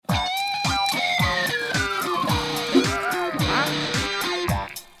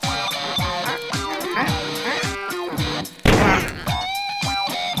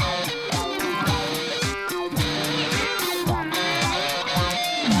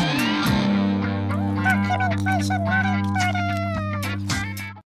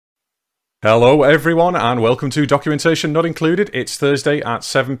Hello everyone and welcome to Documentation Not Included. It's Thursday at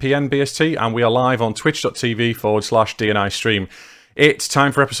 7pm BST and we are live on twitch.tv/DNI stream. It's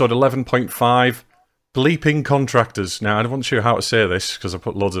time for episode 11.5, Bleeping Contractors. Now, I wasn't sure how to say this because I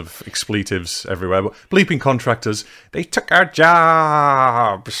put loads of expletives everywhere, but Bleeping Contractors, they took our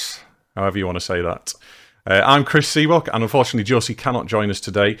jobs. However you want to say that. I'm Chris Seabuck and unfortunately Josie cannot join us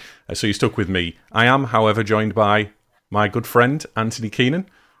today, so you're stuck with me. I am, however, joined by my good friend Anthony Keenan.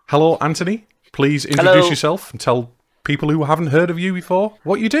 Hello, Anthony. Please introduce yourself and tell people who haven't heard of you before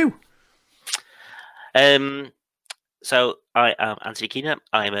what you do. So I am Anthony Keenan.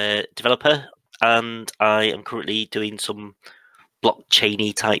 I'm a developer, and I am currently doing some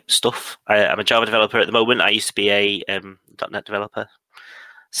blockchainy type stuff. I'm a Java developer at the moment. I used to be a .NET developer.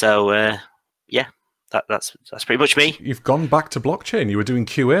 So yeah, that's pretty much me. You've gone back to blockchain. You were doing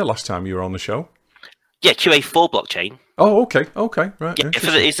QA last time you were on the show. Yeah, QA for blockchain. Oh, okay, right. Yeah,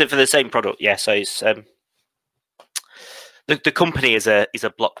 it's for the same product. Yeah, so it's the company is a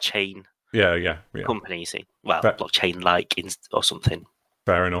blockchain. Yeah. Company, you see. Well, blockchain like or something.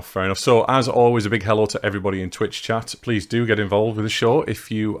 Fair enough. So, as always, a big hello to everybody in Twitch chat. Please do get involved with the show if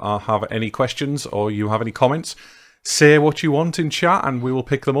you have any questions or you have any comments. Say what you want in chat, and we will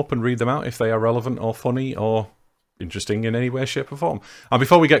pick them up and read them out if they are relevant or funny or interesting in any way, shape, or form. And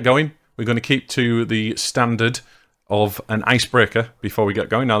before we get going, we're going to keep to the standard of an icebreaker before we get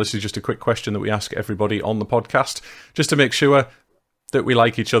going. Now, this is just a quick question that we ask everybody on the podcast, just to make sure that we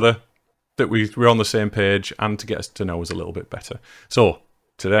like each other, that we're on the same page, and to get us to know us a little bit better. So,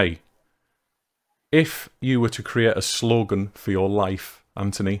 today, if you were to create a slogan for your life,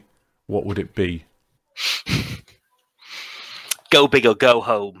 Anthony, what would it be? Go big or go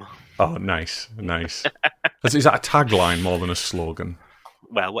home. Oh, nice. Is that a tagline more than a slogan?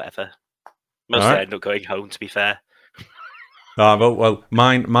 Well, whatever. Mostly I end up going home, to be fair. Well,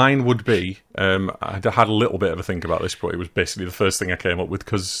 mine would be, I had a little bit of a think about this, but it was basically the first thing I came up with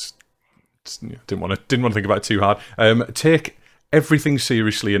because I didn't want to think about it too hard. Take everything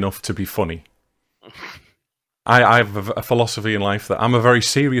seriously enough to be funny. I have a philosophy in life that I'm a very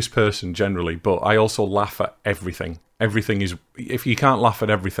serious person generally, but I also laugh at everything. Everything is, if you can't laugh at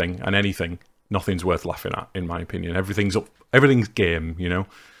everything and anything, nothing's worth laughing at, in my opinion. Everything's game, you know?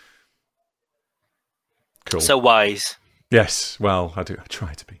 Cool. So wise. Yes, well, I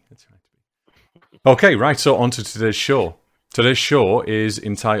try to be. Okay, right, so on to today's show. Today's show is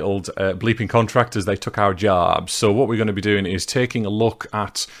entitled Bleeping Contractors, They Took Our Jobs. So what we're going to be doing is taking a look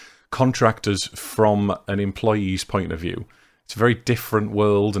at contractors from an employee's point of view. It's a very different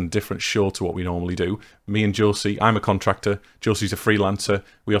world and different show to what we normally do. Me and Josie, I'm a contractor, Josie's a freelancer.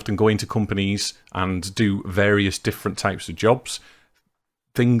 We often go into companies and do various different types of jobs.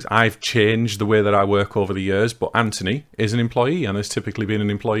 I've changed the way that I work over the years, but Anthony is an employee and has typically been an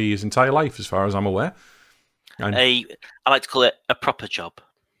employee his entire life, as far as I'm aware. I like to call it a proper job.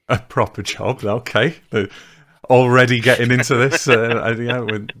 A proper job, okay. Already getting into this.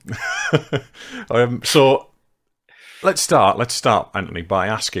 So let's start, Anthony, by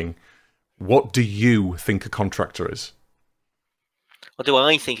asking, what do you think a contractor is? What do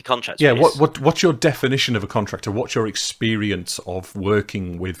I think a contractor is? Yeah, what's your definition of a contractor? What's your experience of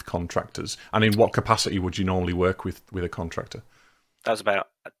working with contractors? And in what capacity would you normally work with a contractor? That was about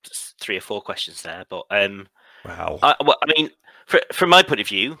 3 or 4 questions there, but wow. I mean, from my point of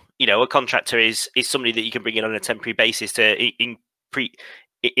view, you know, a contractor is somebody that you can bring in on a temporary basis to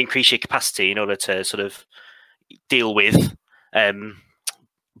increase your capacity in order to sort of deal with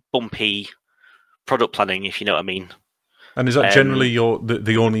bumpy product planning, if you know what I mean. And is that generally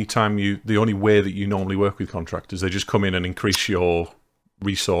the only way that you normally work with contractors? They just come in and increase your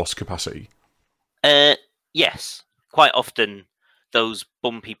resource capacity? Yes. Quite often, those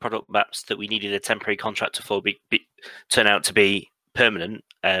bumpy product maps that we needed a temporary contractor for turn out to be permanent,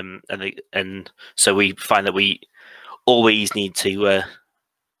 and so we find that we always need to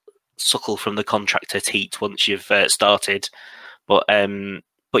suckle from the contractor teat once you've started. But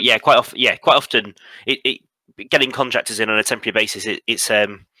yeah, quite often it getting contractors in on a temporary basis, it's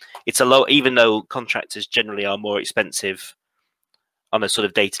a low. Even though contractors generally are more expensive on a sort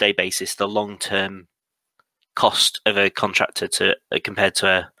of day-to-day basis, the long-term cost of a contractor compared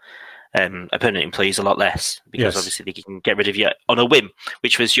to a permanent employee is a lot less, because obviously they can get rid of you on a whim,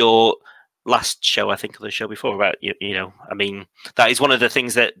 which was your last show, I think, or the show before, about you know, I mean, that is one of the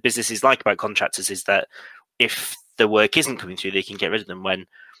things that businesses like about contractors, is that if the work isn't coming through, they can get rid of them. When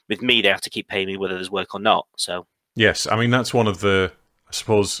with me, they have to keep paying me whether there's work or not. So yes, I mean, that's one of the, I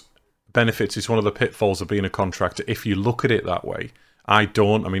suppose, benefits. It's one of the pitfalls of being a contractor if you look at it that way. I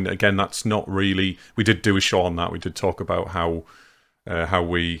don't. I mean, again, that's not really. We did do a show on that. We did talk about how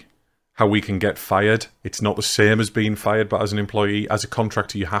we how we can get fired. It's not the same as being fired, but as an employee, as a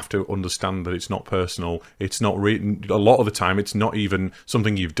contractor, you have to understand that it's not personal. It's not written. A lot of the time, it's not even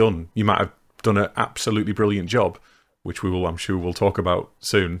something you've done. You might have done an absolutely brilliant job, which I'm sure we'll talk about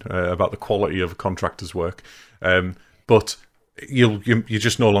soon, about the quality of a contractor's work. But you're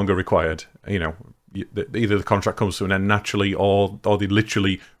just no longer required. Either the contract comes to an end naturally, or they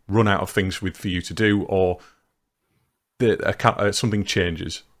literally run out of things for you to do, or something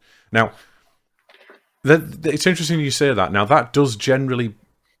changes. Now, it's interesting you say that. Now, that is generally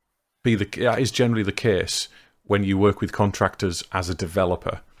the case when you work with contractors as a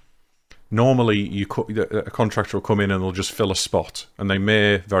developer. Normally, a contractor will come in and they'll just fill a spot, and they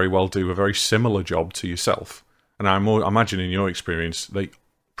may very well do a very similar job to yourself. And I imagine in your experience, they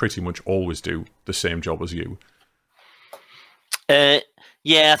pretty much always do the same job as you.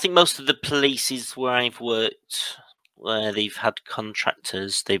 Yeah, I think most of the places where I've worked, where they've had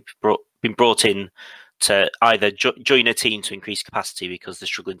contractors, they've been brought in to either join a team to increase capacity because they're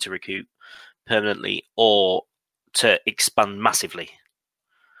struggling to recruit permanently, or to expand massively.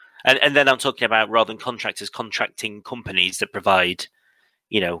 And then I'm talking about, rather than contractors, contracting companies that provide,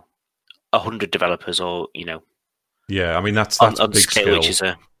 100 developers, or Yeah, I mean that's on big scale. Which is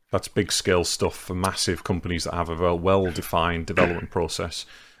That's big scale stuff for massive companies that have a well-defined development process.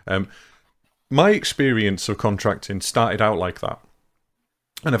 My experience of contracting started out like that.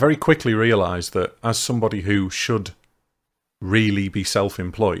 And I very quickly realised that as somebody who should really be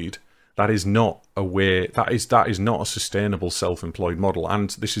self-employed, that is not a way. That is not a sustainable self-employed model. And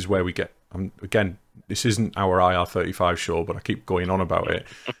this is where we get. Again, this isn't our IR35 show, but I keep going on about it.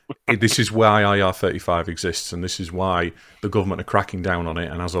 This is why IR35 exists, and this is why the government are cracking down on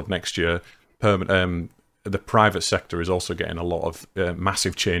it. And as of next year, the private sector is also getting a lot of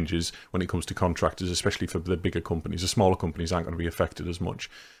massive changes when it comes to contractors, especially for the bigger companies. The smaller companies aren't going to be affected as much.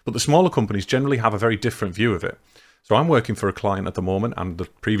 But the smaller companies generally have a very different view of it. So I'm working for a client at the moment, and the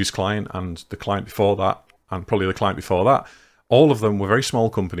previous client, and the client before that, and probably the client before that. All of them were very small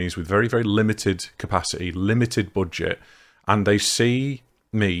companies with very, very limited capacity, limited budget, and they see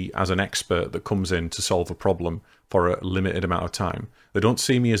me as an expert that comes in to solve a problem for a limited amount of time. They don't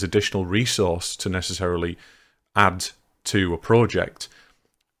see me as additional resource to necessarily add to a project.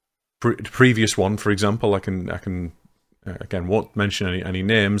 Previous one, for example, I can again won't mention any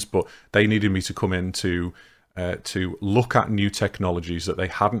names, but they needed me to come in to look at new technologies that they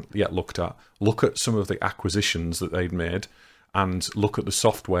hadn't yet looked at, look at some of the acquisitions that they'd made, and look at the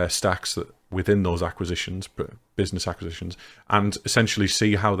software stacks that within those acquisitions, business acquisitions, and essentially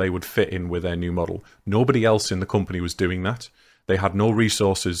see how they would fit in with their new model. Nobody else in the company was doing that. They had no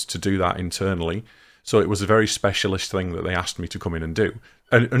resources to do that internally, so it was a very specialist thing that they asked me to come in and do.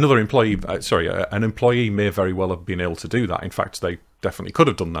 An employee may very well have been able to do that. In fact, they definitely could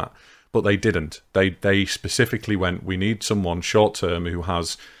have done that, but they didn't. They specifically went, we need someone short-term who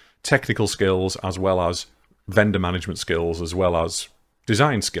has technical skills as well as vendor management skills as well as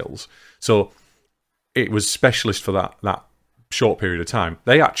design skills. So it was specialist for that short period of time.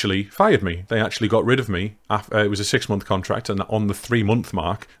 They actually fired me. They actually got rid of me. It was a 6-month contract, and on the 3-month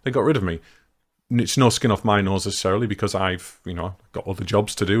mark, they got rid of me. It's no skin off my nose necessarily, because I've got other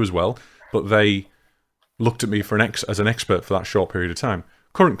jobs to do as well. But they looked at me as an expert for that short period of time.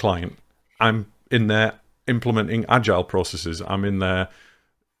 Current client, I'm in there implementing agile processes. I'm in there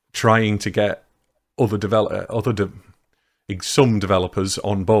trying to get some developers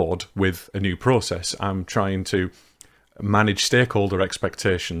on board with a new process. I'm trying to manage stakeholder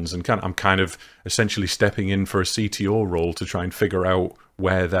expectations, and I'm kind of essentially stepping in for a CTO role to try and figure out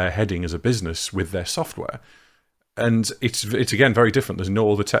where they're heading as a business with their software. And it's again very different. There's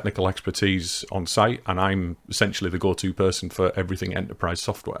no other technical expertise on site, and I'm essentially the go-to person for everything enterprise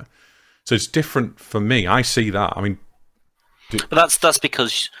software. So it's different for me. I see that. I mean, but that's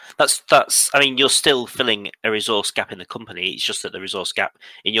because that's. I mean, you're still filling a resource gap in the company. It's just that the resource gap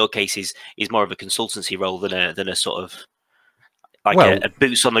in your case is more of a consultancy role than a sort of like a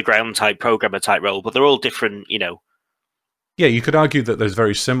boots on the ground type programmer type role. But they're all different, Yeah, you could argue that there's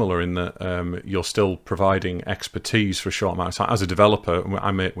very similar in that you're still providing expertise for a short amount of time. As a developer,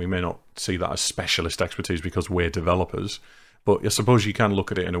 we may not see that as specialist expertise because we're developers, but I suppose you can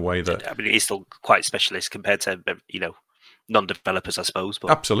look at it in a way that... I mean, it is still quite specialist compared to, non-developers, I suppose.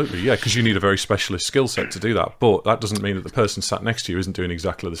 But... Absolutely, yeah, because you need a very specialist skill set to do that, but that doesn't mean that the person sat next to you isn't doing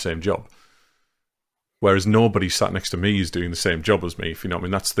exactly the same job. Whereas nobody sat next to me is doing the same job as me, if you know what I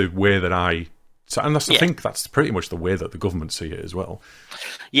mean. That's the way that I think that's pretty much the way that the government see it as well.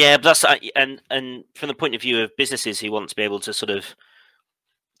 Yeah, but that's and from the point of view of businesses who want to be able to sort of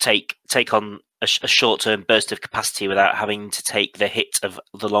take on a short-term burst of capacity without having to take the hit of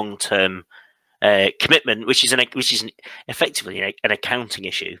the long-term commitment, which is effectively an accounting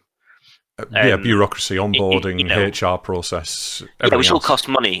issue. Bureaucracy, onboarding, HR process, which all costs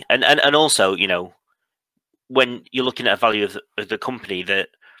money, and also, when you're looking at a value of the company, that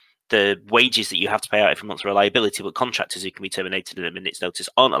the wages that you have to pay out every month are a liability, but contractors who can be terminated in a minute's notice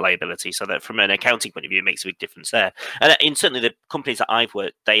aren't a liability. So that from an accounting point of view, it makes a big difference there. And in certainly the companies that I've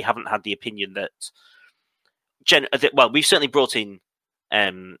worked, they haven't had the opinion that. We've certainly brought in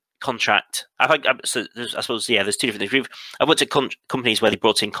contract. I suppose there's two different things. I've worked at companies where they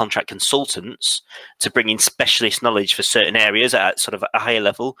brought in contract consultants to bring in specialist knowledge for certain areas at sort of a higher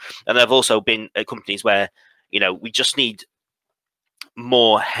level, and I've also been at companies where we just need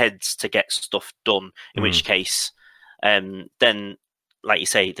more heads to get stuff done. In which case, then, like you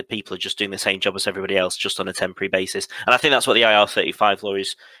say, the people are just doing the same job as everybody else, just on a temporary basis. And I think that's what the IR35 law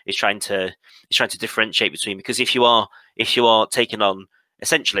is trying to differentiate between. Because if you are taking on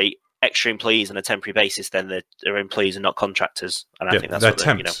essentially extra employees on a temporary basis, then they're employees and not contractors. And I think that's they're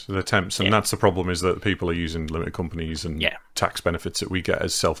temps. They're temps, and that's the problem, is that people are using limited companies and tax benefits that we get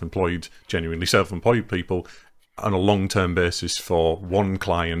as genuinely self-employed people on a long-term basis for one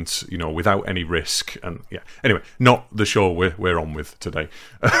client, without any risk. And anyway, not the show we're on with today.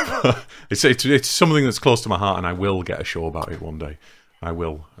 It's something that's close to my heart, and I will get a show about it one day. I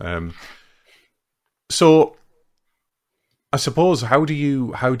will. So, I suppose, how do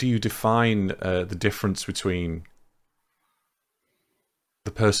you define the difference between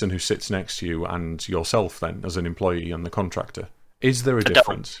the person who sits next to you and yourself, then, as an employee and the contractor? Is there a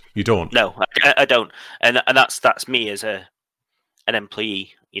difference? You don't? No, I don't. And that's me as an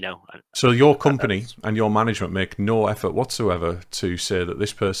employee, So your company and your management make no effort whatsoever to say that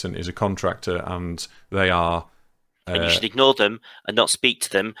this person is a contractor and they are... and you should ignore them and not speak to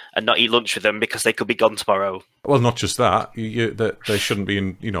them and not eat lunch with them because they could be gone tomorrow. Well, not just that. That they shouldn't be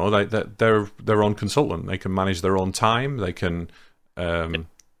in... they're their own consultant. They can manage their own time. They can...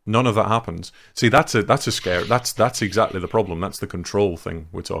 None of that happens. See, that's a scare. That's exactly the problem. That's the control thing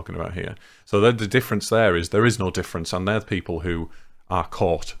we're talking about here. So the difference there is no difference, and they're the people who are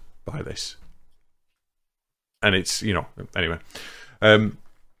caught by this. And it's anyway.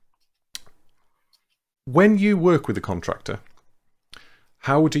 When you work with a contractor,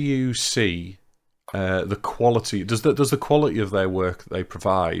 how do you see the quality? Does the quality of their work that they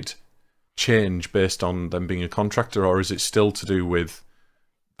provide change based on them being a contractor, or is it still to do with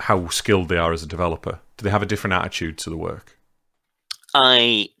how skilled they are as a developer? Do they have a different attitude to the work?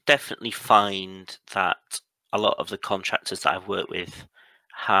 I definitely find that a lot of the contractors that I've worked with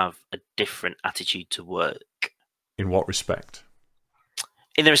have a different attitude to work. In what respect?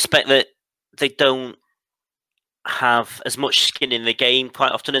 In the respect that they don't have as much skin in the game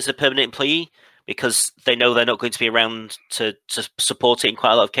quite often as a permanent employee, because they know they're not going to be around to support it in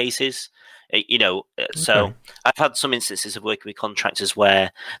quite a lot of cases. So I've had some instances of working with contractors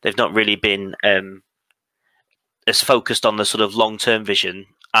where they've not really been as focused on the sort of long-term vision,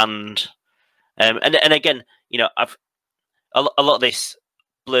 and again, a lot of this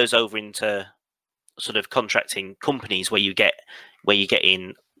blurs over into sort of contracting companies where you get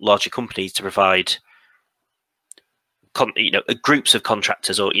in larger companies to provide groups of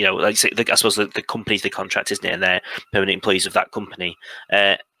contractors, or like say, I suppose the company's the contract, isn't it, and they're permanent employees of that company.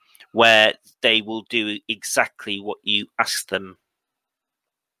 Where they will do exactly what you ask them,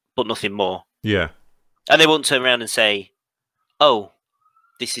 but nothing more. Yeah. And they won't turn around and say, "Oh,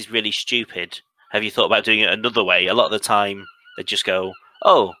 this is really stupid. Have you thought about doing it another way?" A lot of the time, they just go,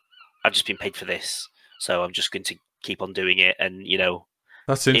 "Oh, I've just been paid for this, so I'm just going to keep on doing it." And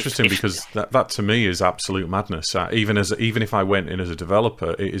that's interesting, because that to me is absolute madness. Even if I went in as a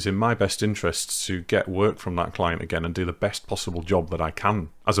developer, it is in my best interests to get work from that client again and do the best possible job that I can.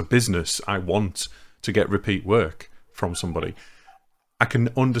 As a business, I want to get repeat work from somebody. I can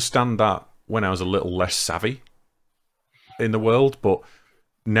understand that when I was a little less savvy in the world, but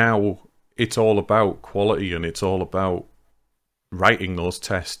now it's all about quality, and it's all about writing those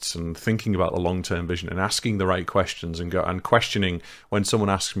tests and thinking about the long-term vision and asking the right questions, and questioning when someone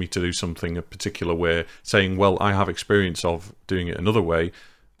asks me to do something a particular way, saying, well, I have experience of doing it another way.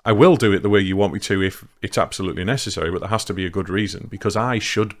 I will do it the way you want me to if it's absolutely necessary, but there has to be a good reason, because I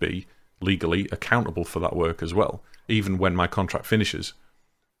should be legally accountable for that work as well, even when my contract finishes.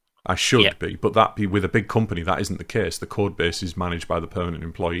 I should be, but that be with a big company, that isn't the case. The code base is managed by the permanent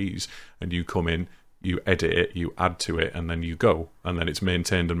employees, and you come in, you edit it, you add to it, and then you go. And then it's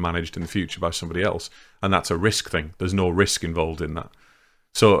maintained and managed in the future by somebody else. And that's a risk thing. There's no risk involved in that.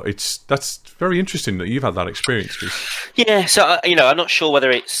 So that's very interesting that you've had that experience, Chris. Yeah, so I'm not sure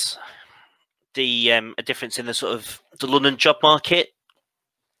whether it's a difference in the sort of the London job market,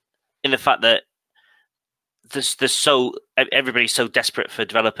 in the fact that everybody's so desperate for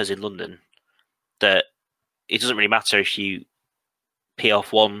developers in London that it doesn't really matter if you pay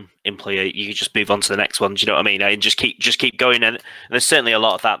off one employer, you can just move on to the next one. Do you know what I mean? And just keep going, and there's certainly a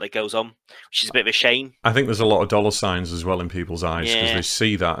lot of that goes on, which is a bit of a shame. I think there's a lot of dollar signs as well in people's eyes, because they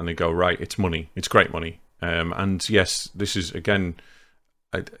see that and they go, right, it's money, it's great money. And yes, this is, again,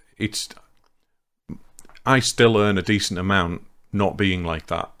 I still earn a decent amount not being like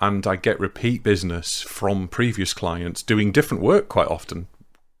that, and I get repeat business from previous clients doing different work quite often.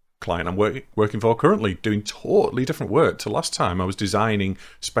 Client I'm working for currently doing totally different work to last time. I was designing,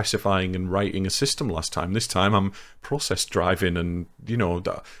 specifying and writing a system last time. This time I'm process driving and,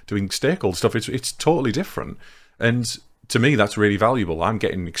 doing stakeholder stuff. It's totally different, and to me that's really valuable. I'm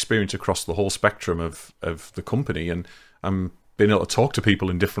getting experience across the whole spectrum of the company, and I'm being able to talk to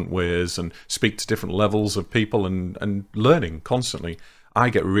people in different ways and speak to different levels of people and learning constantly. I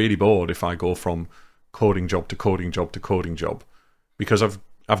get really bored if I go from coding job to coding job to coding job, because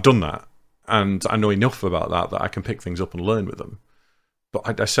I've done that, and I know enough about that I can pick things up and learn with them. But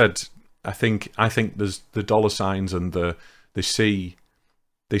I think there's the dollar signs, and they see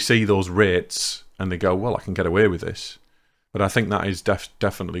those rates and they go, well, I can get away with this. But I think that is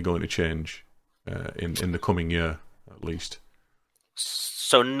definitely going to change in the coming year, at least.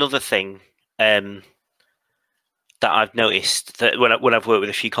 So another thing that I've noticed that when I've worked with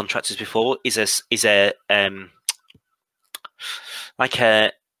a few contractors before is a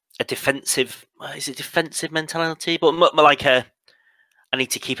defensive. Is it defensive mentality? But more like I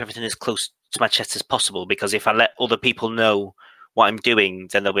need to keep everything as close to my chest as possible, because if I let other people know what I'm doing,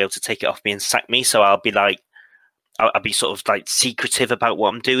 then they'll be able to take it off me and sack me. So I'll be sort of like secretive about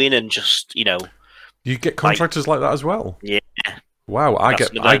what I'm doing, and just You get contractors like that as well. Yeah. Wow,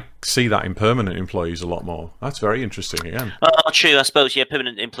 I see that in permanent employees a lot more. That's very interesting again. Oh, true. I suppose,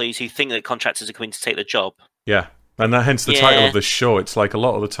 permanent employees who think that contractors are coming to take the job. Yeah, and hence the title of this show. It's like a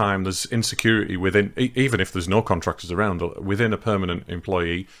lot of the time there's insecurity within, even if there's no contractors around, within a permanent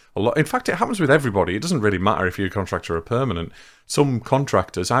employee. In fact, it happens with everybody. It doesn't really matter if you're a contractor or permanent. Some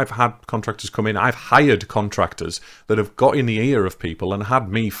contractors, I've had contractors come in, I've hired contractors that have got in the ear of people and had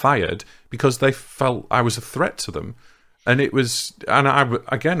me fired because they felt I was a threat to them. And I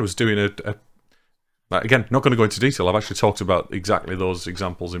again was doing again, not going to go into detail. I've actually talked about exactly those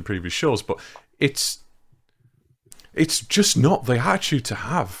examples in previous shows, but it's just not the attitude to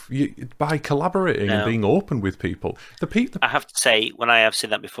have by collaborating and being open with people. I have to say, when I have seen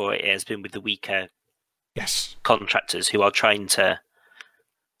that before, it has been with the weaker contractors who tend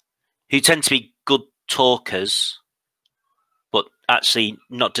to be good talkers, but actually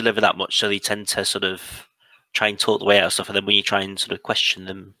not deliver that much. So they tend to sort of try and talk the way out of stuff, and then when you try and sort of question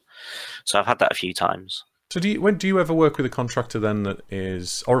them. So I've had that a few times. So do you ever work with a contractor then that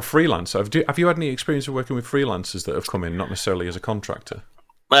is, or a freelancer? Have you had any experience of working with freelancers that have come in, not necessarily as a contractor?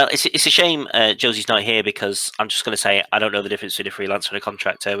 Well, it's a shame Josie's not here, because I'm just going to say I don't know the difference between a freelancer and a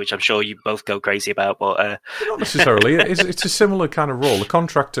contractor, which I'm sure you both go crazy about. But not necessarily. It's a similar kind of role. The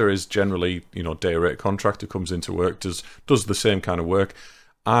contractor is generally, day rate contractor, comes into work, does the same kind of work,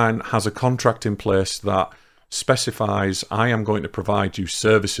 and has a contract in place that specifies, I am going to provide you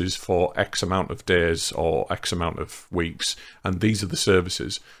services for X amount of days or X amount of weeks, and these are the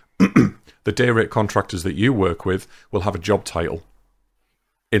services. The day rate contractors that you work with will have a job title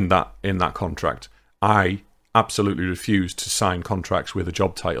in that contract. I absolutely refuse to sign contracts with a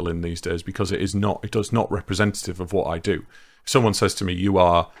job title in these days, because it does not representative of what I do. If someone says to me, you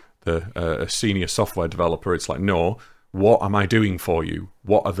are a senior software developer, it's like, no, what am I doing for you?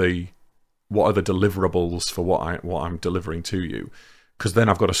 What are the deliverables for what I'm delivering to you? Because then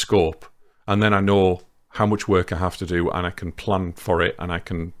I've got a scope, and then I know how much work I have to do, and I can plan for it, and I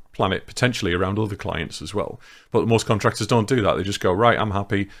can plan it potentially around other clients as well. But most contractors don't do that. They just go, right, I'm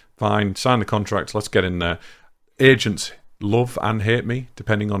happy, fine, sign the contract, let's get in there. Agents love and hate me,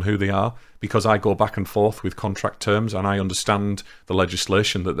 depending on who they are, because I go back and forth with contract terms, and I understand the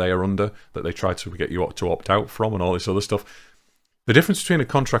legislation that they are under, that they try to get you to opt out from, and all this other stuff. The difference between a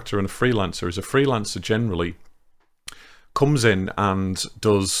contractor and a freelancer is a freelancer generally comes in and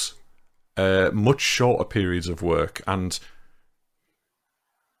does much shorter periods of work. And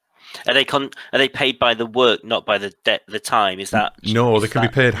are they paid by the work, not by the time? Is that no? They can be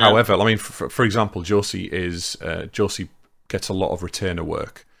paid however. I mean, for example, Josie gets a lot of retainer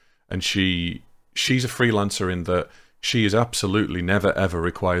work, and she's a freelancer in that she is absolutely never ever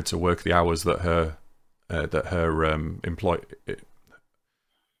required to work the hours that her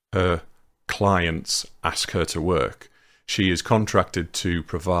clients ask her to work. She is contracted to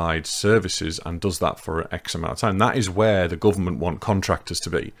provide services and does that for X amount of time. That is where the government want contractors to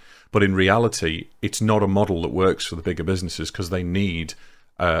be. But in reality, it's not a model that works for the bigger businesses because they need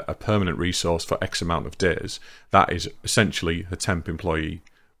a permanent resource for X amount of days. That is essentially a temp employee.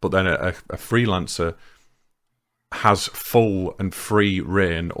 But then a freelancer has full and free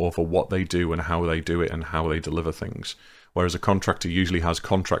reign over what they do and how they do it and how they deliver things. Whereas a contractor usually has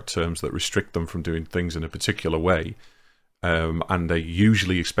contract terms that restrict them from doing things in a particular way. And they're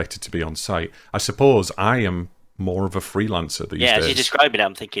usually expected to be on site. I suppose I am more of a freelancer these days. Yeah, as you're describing it,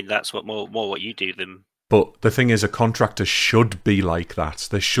 I'm thinking that's more what you do than... But the thing is, a contractor should be like that.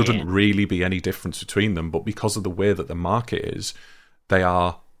 There shouldn't really be any difference between them. But because of the way that the market is, they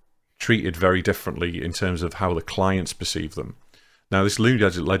are treated very differently in terms of how the clients perceive them. Now, this new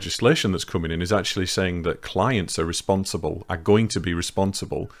legislation that's coming in is actually saying that clients are going to be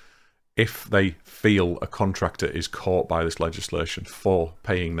responsible if they feel a contractor is caught by this legislation for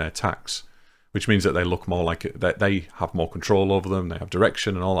paying their tax, which means that they look more like it, that they have more control over them, they have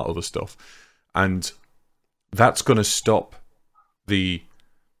direction and all that other stuff. And that's going to stop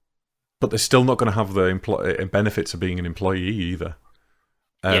but they're still not going to have the benefits of being an employee either.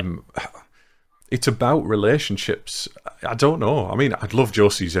 It's about relationships. I don't know. I mean, I'd love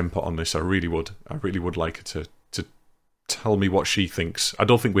Josie's input on this. I really would. I really would like her to tell me what she thinks. I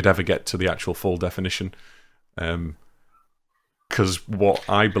don't think we'd ever get to the actual full definition, because what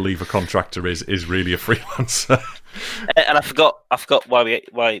I believe a contractor is really a freelancer. And I forgot why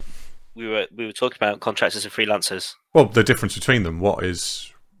we were talking about contractors and freelancers. Well, the difference between them. Why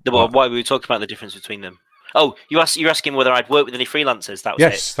we were talking about the difference between them. Oh, you're asking whether I'd worked with any freelancers. That was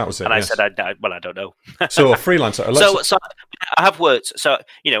it. Yes, that was it. And I said, I don't know. So a freelancer. So I have worked. So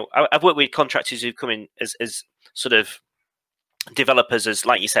I've worked with contractors who've come in as sort of developers, as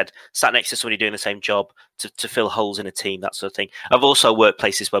like you said, sat next to somebody doing the same job to fill holes in a team, that sort of thing. I've also worked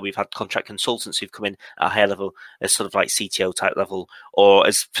places where we've had contract consultants who've come in at a higher level, as sort of like CTO type level, or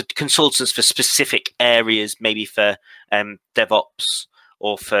as for consultants for specific areas, maybe for DevOps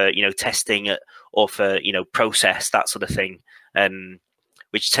or for testing, or for process, that sort of thing.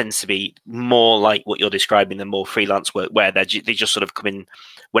 Which tends to be more like what you're describing than more freelance work, where they just sort of come in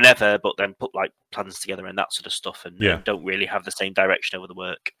whenever, but then put like plans together and that sort of stuff, and don't really have the same direction over the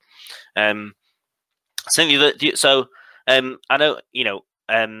work. I know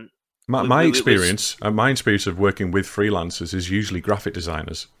my experience of working with freelancers is usually graphic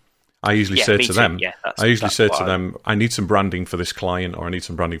designers. I usually say to them, I need some branding for this client, or I need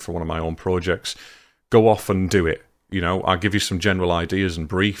some branding for one of my own projects. Go off and do it. I'll give you some general ideas and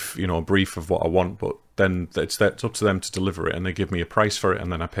brief of what I want, but then it's up to them to deliver it, and they give me a price for it,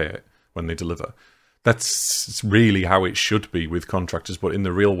 and then I pay it when they deliver. That's really how it should be with contractors, but in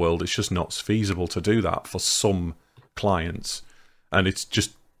the real world, it's just not feasible to do that for some clients, and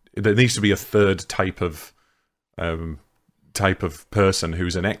there needs to be a third type of person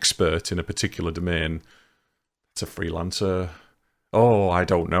who's an expert in a particular domain. It's a freelancer. Oh, I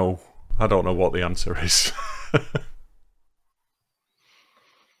don't know what the answer is.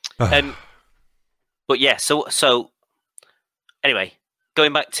 But yeah, so anyway,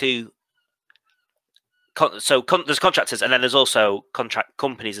 going back to there's contractors, and then there's also contract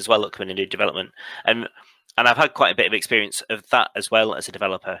companies as well that come in and do development, and I've had quite a bit of experience of that as well as a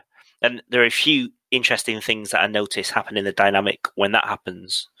developer. And there are a few interesting things that I notice happen in the dynamic when that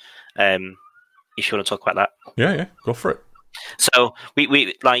happens. If you want to talk about that, yeah, go for it. So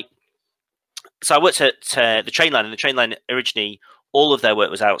So I worked at the Trainline, and the Trainline originally, all of their work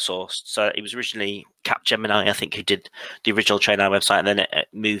was outsourced. So it was originally Capgemini, I think, who did the original Trainline website, and then it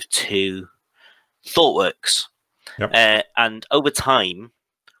moved to ThoughtWorks. Yep. And over time,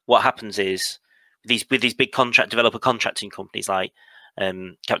 what happens is with these big developer contracting companies like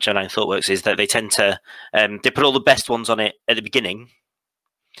Capgemini and ThoughtWorks, is that they tend to they put all the best ones on it at the beginning,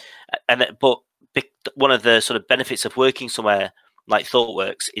 but one of the sort of benefits of working somewhere like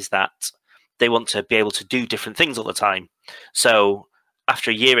ThoughtWorks is that they want to be able to do different things all the time. So after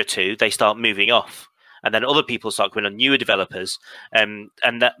a year or two, they start moving off, and then other people start coming on, newer developers, and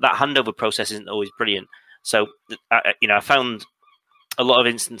that handover process isn't always brilliant. So I found a lot of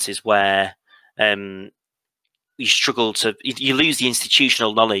instances where you struggle you lose the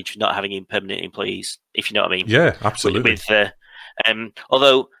institutional knowledge of not having permanent employees, if you know what I mean. Yeah, absolutely.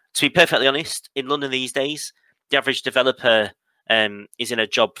 Although, to be perfectly honest, in London these days, the average developer is in a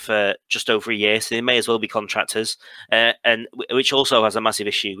job for just over a year, so they may as well be contractors, and which also has a massive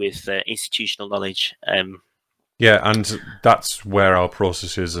issue with institutional knowledge. Yeah, and that's where our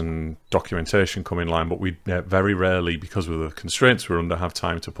processes and documentation come in line, but we very rarely, because of the constraints we're under, have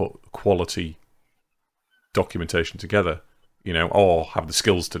time to put quality documentation together, or have the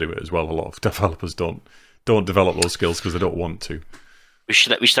skills to do it as well. A lot of developers don't develop those skills because they don't want to. You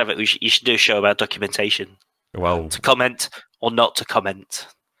should do a show about documentation. Well, to comment or not to comment.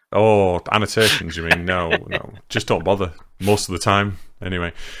 Oh, annotations, you mean? No, just don't bother most of the time.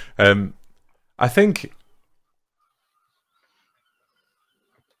 Anyway, I think...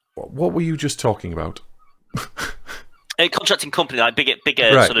 What were you just talking about? A contracting company, like bigger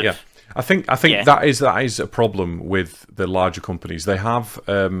right, sort of... Yeah. I think that is a problem with the larger companies. They have...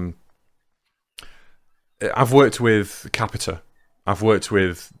 I've worked with Capita. I've worked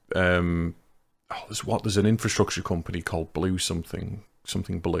with... there's an infrastructure company called Blue something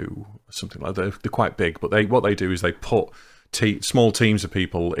Blue, something like that. They're quite big, but what they do is they put small teams of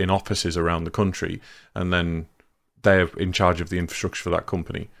people in offices around the country, and then they're in charge of the infrastructure for that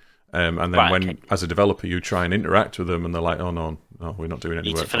company. And then as a developer, you try and interact with them, and they're like, "Oh no, we're not doing any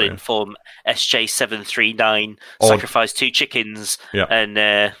work." You need to fill in form SJ739, sacrifice 2 chickens, yeah.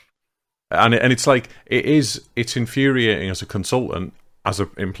 And it's like it's infuriating as a consultant, as an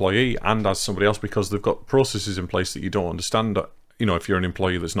employee, and as somebody else, because they've got processes in place that you don't understand. If you're an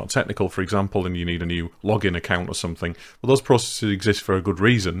employee that's not technical, for example, and you need a new login account or something, well, those processes exist for a good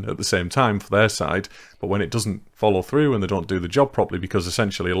reason at the same time for their side. But when it doesn't follow through and they don't do the job properly, because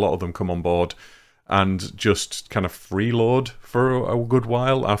essentially a lot of them come on board and just kind of freeload for a good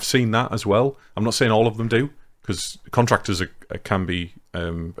while. I've seen that as well. I'm not saying all of them do, because contractors can be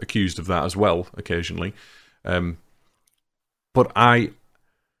accused of that as well occasionally. But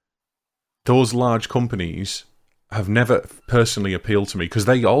those large companies have never personally appealed to me, because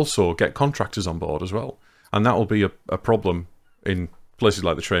they also get contractors on board as well, and that will be a problem in places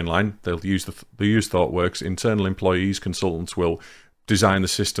like the train line. They'll use ThoughtWorks. Internal employees, consultants will design the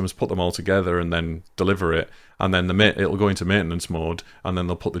systems, put them all together, and then deliver it. And then it'll go into maintenance mode, and then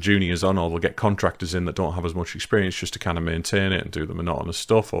they'll put the juniors on, or they'll get contractors in that don't have as much experience just to kind of maintain it and do the monotonous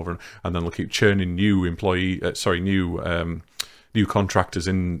stuff over. And then they'll keep churning new contractors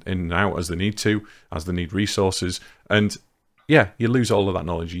in and out as they need resources, and you lose all of that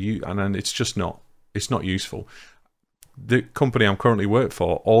knowledge. And then it's just not useful. The company I'm currently work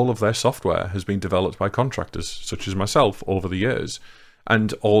for, all of their software has been developed by contractors such as myself over the years,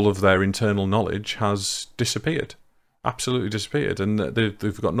 and all of their internal knowledge has disappeared, absolutely disappeared, and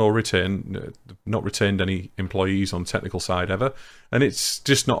they've got not retained any employees on the technical side ever, and it's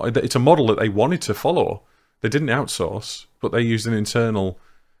just not. It's a model that they wanted to follow. They didn't outsource, but they used an internal...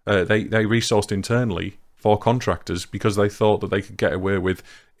 they resourced internally for contractors because they thought that they could get away with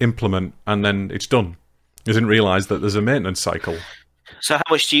implement, and then it's done. They didn't realise that there's a maintenance cycle. So how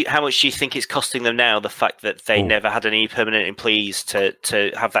much do you think it's costing them now, the fact that they never had any permanent employees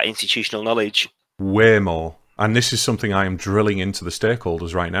to have that institutional knowledge? Way more. And this is something I am drilling into the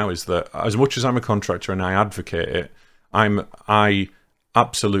stakeholders right now, is that as much as I'm a contractor and I advocate it, I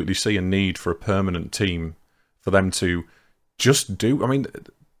absolutely see a need for a permanent team for them to just do... I mean,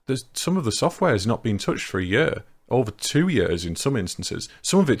 some of the software has not been touched for a year, over 2 years in some instances.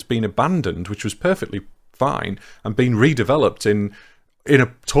 Some of it's been abandoned, which was perfectly fine, and been redeveloped in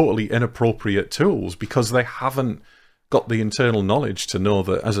a totally inappropriate tools, because they haven't got the internal knowledge to know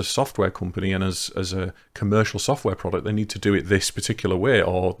that as a software company and as a commercial software product, they need to do it this particular way,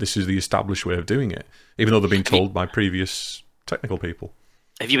 or this is the established way of doing it, even though they've been told by previous technical people.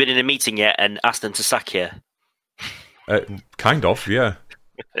 Have you been in a meeting yet and asked them to sack you? Kind of, yeah.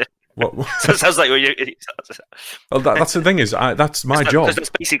 What? So it sounds like well, that's the thing, is that's my job. Because that's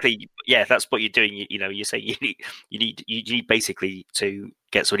basically, that's what you're doing. You're saying you need basically to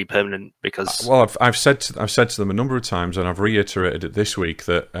get somebody permanent, because. Well, I've said to them a number of times, and I've reiterated it this week,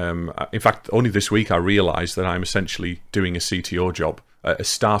 that in fact only this week I realised that I'm essentially doing a CTO job, a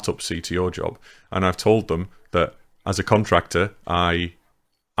startup CTO job, and I've told them that as a contractor,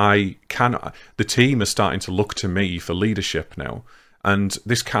 the team is starting to look to me for leadership now, and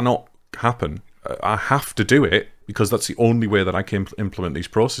this cannot happen. I have to do it because that's the only way that I can implement these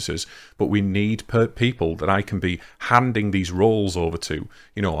processes. But we need people that I can be handing these roles over to.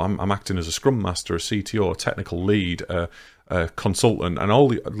 I'm acting as a Scrum Master, a CTO, a technical lead, a consultant, and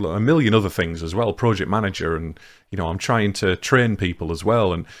a million other things as well, project manager, and I'm trying to train people as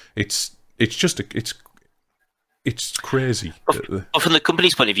well, and it's crazy. But from the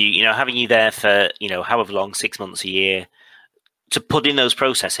company's point of view, having you there for, however long, 6 months, a year, to put in those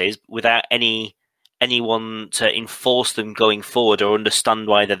processes without anyone to enforce them going forward or understand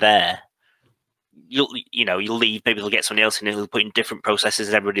why they're there, you'll leave. Maybe they'll get somebody else in who'll put in different processes,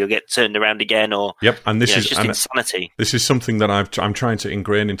 and everybody will get turned around again. Or and this is just insanity. This is something that I'm trying to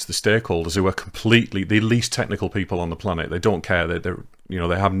ingrain into the stakeholders, who are completely the least technical people on the planet. They don't care. They're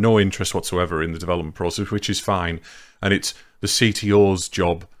they have no interest whatsoever in the development process, which is fine. And it's the CTO's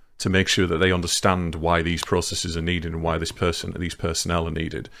job to make sure that they understand why these processes are needed and why these personnel are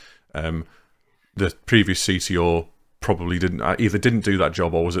needed. The previous CTO probably didn't do that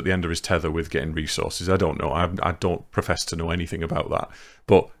job or was at the end of his tether with getting resources. I don't know. I don't profess to know anything about that,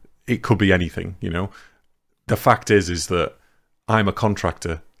 but it could be anything. The fact is that I'm a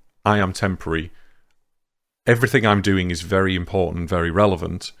contractor. I am temporary. Everything I'm doing is very important, very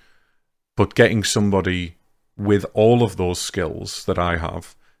relevant, but getting somebody with all of those skills that I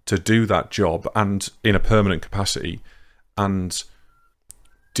have to do that job and in a permanent capacity and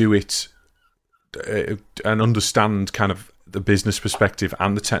do it and understand kind of the business perspective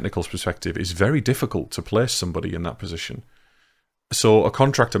and the technical perspective is very difficult to place somebody in that position. So a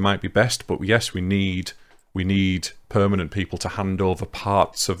contractor might be best, but yes, we need permanent people to hand over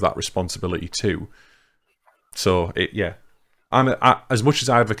parts of that responsibility to. So as much as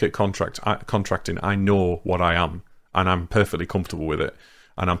I advocate contracting, I know what I am, and I'm perfectly comfortable with it.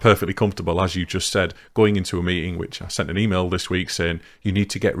 And I'm perfectly comfortable, as you just said, going into a meeting, which I sent an email this week saying, you need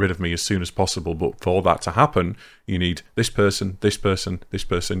to get rid of me as soon as possible. But for that to happen, you need this person, this person, this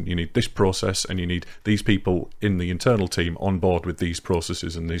person, you need this process, and you need these people in the internal team on board with these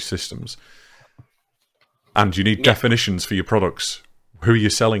processes and these systems. And you need definitions for your products. Who are you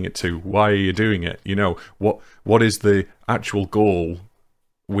selling it to? Why are you doing it? What is the actual goal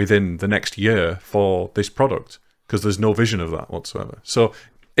within the next year for this product? Because there's no vision of that whatsoever. So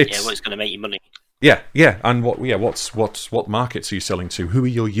what's going to make you money? Yeah, and what markets are you selling to? Who are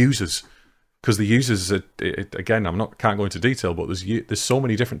your users? Because the users, again, can't go into detail, but there's so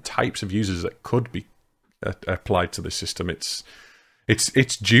many different types of users that could be applied to this system. It's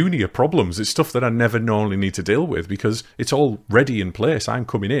junior problems. It's stuff that I never normally need to deal with because it's all ready in place. I'm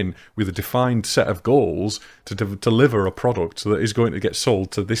coming in with a defined set of goals to deliver a product that is going to get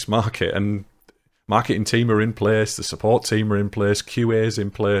sold to this market, and marketing team are in place, the support team are in place, QA is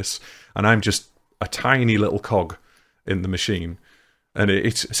in place, and I'm just a tiny little cog in the machine. And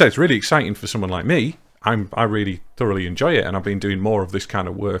it's really exciting for someone like me. I really thoroughly enjoy it, and I've been doing more of this kind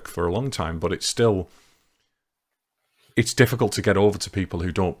of work for a long time, but it's difficult to get over to people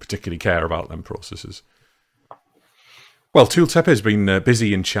who don't particularly care about them processes. Well, Tooltepe has been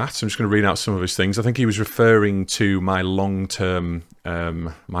busy in chat, so I'm just going to read out some of his things. I think he was referring to my long-term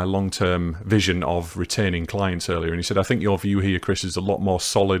vision of retaining clients earlier, and he said, I think your view here, Chris, is a lot more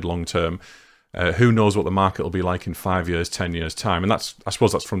solid long-term. Who knows what the market will be like in 5 years, 10 years' time? And I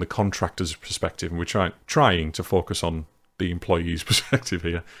suppose that's from the contractor's perspective, and we're trying to focus on the employee's perspective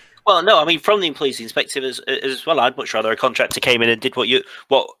here. Well, no, I mean, from the employee's perspective as well, I'd much rather a contractor came in and did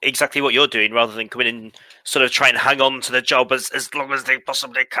exactly what you're doing, rather than come in and sort of try and hang on to the job as long as they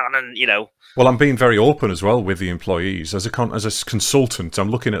possibly can, and Well, I'm being very open as well with the employees. As a consultant, I'm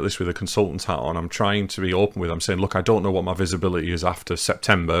looking at this with a consultant hat on. I'm trying to be open with them, saying, look, I don't know what my visibility is after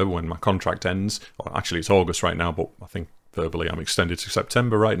September when my contract ends. Well, actually, it's August right now, but I think verbally I'm extended to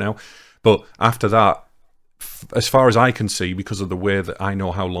September right now. But after that, as far as I can see, because of the way that I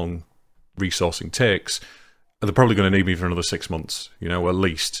know how long resourcing takes, they're probably going to need me for another 6 months, at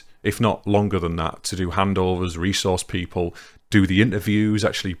least, if not longer than that, to do handovers, resource people, do the interviews,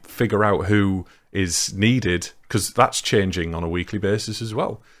 actually figure out who is needed, because that's changing on a weekly basis as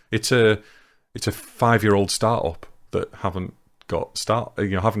well. It's a 5-year-old startup that haven't got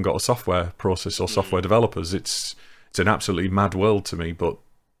a software process or software developers. It's an absolutely mad world to me, but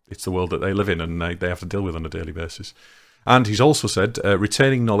it's the world that they live in and they have to deal with on a daily basis. And he's also said,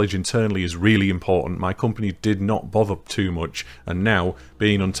 retaining knowledge internally is really important. My company did not bother too much, and now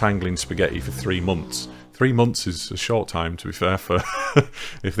being untangling spaghetti for 3 months. 3 months is a short time, to be fair, for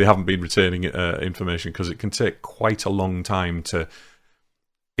if they haven't been retaining information, because it can take quite a long time to...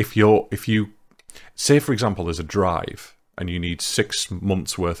 If you say, for example, there's a drive, and you need 6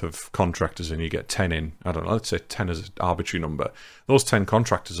 months worth of contractors and you get 10 in, I don't know, let's say 10 is an arbitrary number. Those 10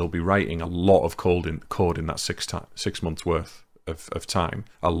 contractors will be writing a lot of code in that 6 months worth of time.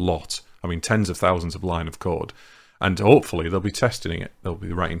 A lot. I mean, tens of thousands of line of code. And hopefully they'll be testing it. They'll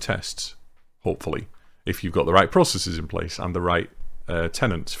be writing tests, hopefully, if you've got the right processes in place and the right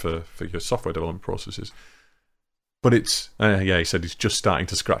tenants for your software development processes. But it's, he said he's just starting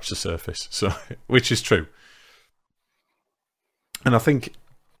to scratch the surface, so which is true. And I think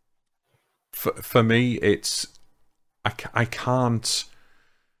for me, it's I can't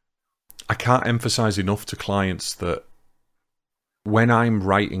emphasize enough to clients that when I'm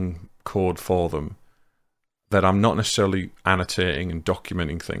writing code for them, that I'm not necessarily annotating and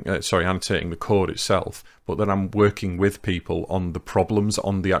documenting annotating the code itself, but that I'm working with people on the problems,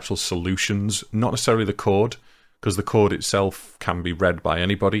 on the actual solutions, not necessarily the code, because the code itself can be read by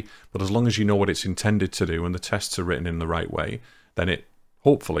anybody. But as long as you know what it's intended to do and the tests are written in the right way, then it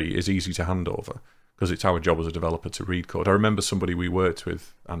hopefully is easy to hand over, because it's our job as a developer to read code. I remember somebody we worked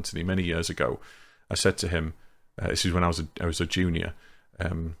with, Anthony, many years ago. I said to him, this is when I was a junior,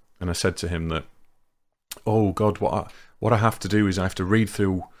 and I said to him that, oh God, what I have to do is I have to read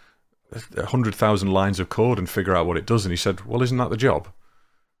through 100,000 lines of code and figure out what it does. And he said, well, isn't that the job?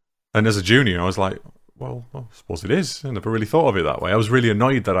 And as a junior, I was like, well, I suppose it is. I never really thought of it that way. I was really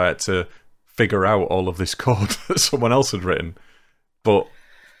annoyed that I had to figure out all of this code that someone else had written. But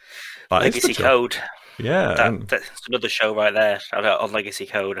legacy code. Yeah. That's another show right there on legacy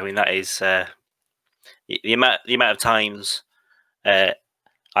code. I mean, that is the amount of times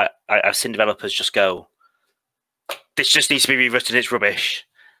I've seen developers just go, this just needs to be rewritten, it's rubbish.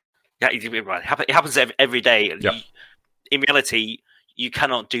 Yeah, it happens every day. Yep. In reality, you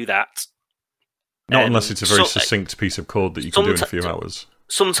cannot do that. Not unless it's a very succinct piece of code that you can do in a few hours.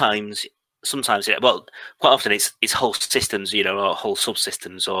 Sometimes, yeah. Well, quite often it's whole systems, or whole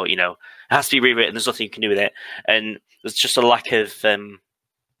subsystems, or it has to be rewritten. There's nothing you can do with it, and there's just a lack of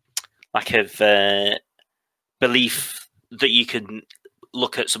belief that you can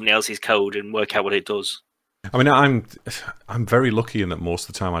look at somebody else's code and work out what it does. I mean, I'm very lucky in that most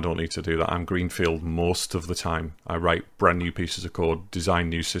of the time I don't need to do that. I'm greenfield most of the time. I write brand new pieces of code, design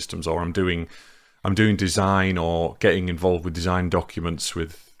new systems, or I'm doing design or getting involved with design documents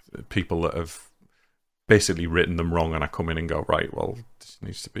with people that have basically written them wrong, and I come in and go, right, well, this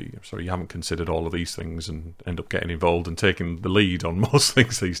needs to be, I'm sorry, you haven't considered all of these things, and end up getting involved and taking the lead on most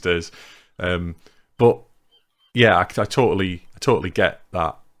things these days. But yeah, I totally get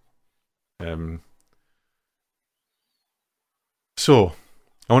that. So,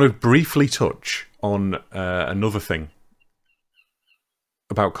 I want to briefly touch on another thing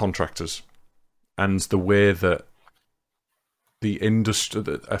about contractors and the way that the industry,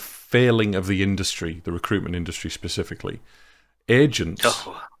 a failing of the industry, the recruitment industry specifically, agents.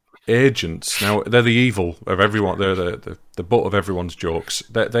 Now, they're the evil of everyone. They're the butt of everyone's jokes.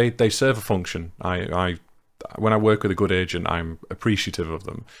 They serve a function. When I work with a good agent, I'm appreciative of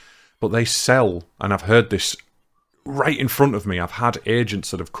them. But they sell, and I've heard this right in front of me. I've had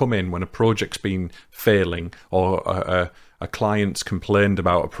agents that have come in when a project's been failing, or a client's complained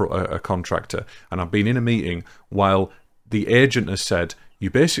about a contractor, and I've been in a meeting while the agent has said,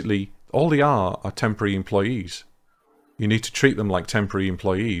 you basically, all they are temporary employees. You need to treat them like temporary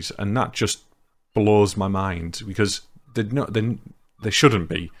employees, and that just blows my mind, because they shouldn't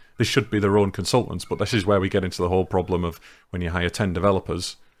be. They should be their own consultants, but this is where we get into the whole problem of when you hire 10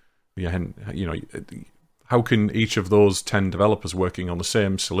 developers, how can each of those 10 developers working on the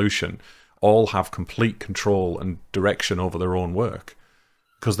same solution all have complete control and direction over their own work?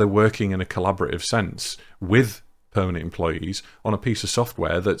 Because they're working in a collaborative sense with permanent employees on a piece of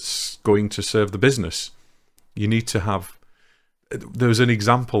software that's going to serve the business. You need to have... There was an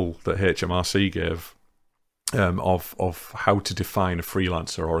example that HMRC gave of how to define a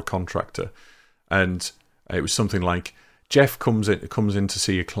freelancer or a contractor. And it was something like, Jeff comes in to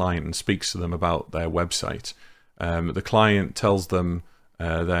see a client and speaks to them about their website. The client tells them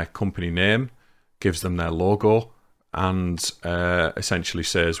their company name, gives them their logo, and essentially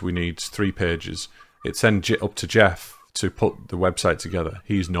says, we need 3 pages. It's then up to Jeff to put the website together.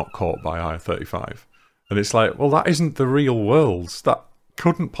 He's not caught by IR35. And it's like, well, that isn't the real world. That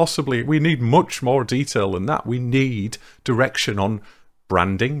couldn't possibly... We need much more detail than that. We need direction on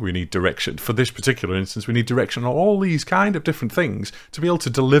branding. We need direction. For this particular instance, we need direction on all these kind of different things to be able to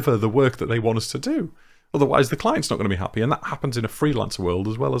deliver the work that they want us to do. Otherwise, the client's not going to be happy. And that happens in a freelancer world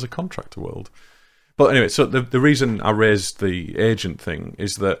as well as a contractor world. But anyway, so the reason I raised the agent thing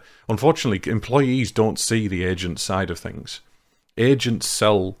is that, unfortunately, employees don't see the agent side of things. Agents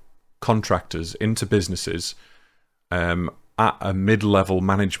sell contractors into businesses at a mid-level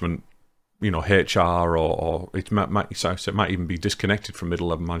management, HR, or it might even be disconnected from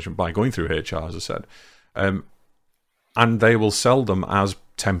middle-level management by going through HR, as I said. And they will sell them as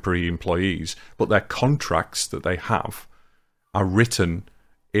temporary employees, but their contracts that they have are written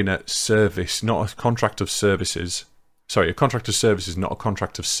in a service, not a contract of services. Sorry, a contract of services, not a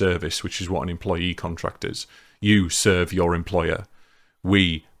contract of service, which is what an employee contract is. You serve your employer.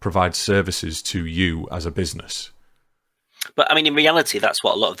 We provide services to you as a business. But, I mean, in reality, that's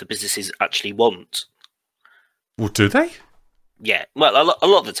what a lot of the businesses actually want. Well, do they? Yeah. Well, a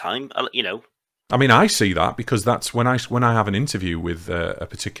lot of the time, I mean, I see that because that's when I have an interview with a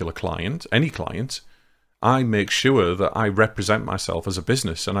particular client, any client, I make sure that I represent myself as a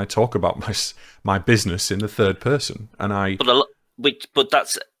business and I talk about my business in the third person. And But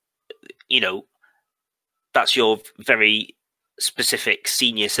that's, that's your very specific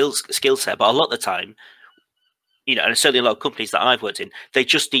senior skill set. But a lot of the time, and certainly a lot of companies that I've worked in, they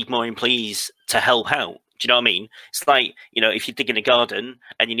just need more employees to help out. Do you know what I mean? It's like, if you're digging a garden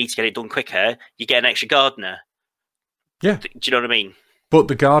and you need to get it done quicker, you get an extra gardener. Yeah. Do you know what I mean? But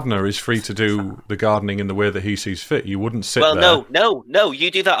the gardener is free to do the gardening in the way that he sees fit. You wouldn't sit there. Well, no.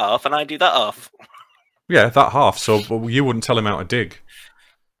 You do that half and I do that half. Yeah, that half. So you wouldn't tell him how to dig.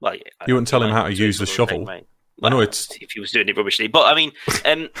 Well, you wouldn't tell him how to use the shovel. Well, I know it's if he was doing it rubbishly, but I mean,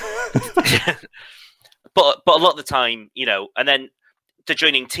 but a lot of the time, and then they're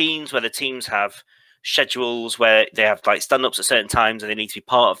joining teams where the teams have schedules where they have like stand-ups at certain times and they need to be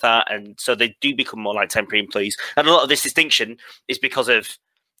part of that, and so they do become more like temporary employees. And a lot of this distinction is because of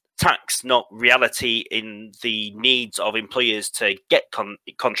tax, not reality in the needs of employers to get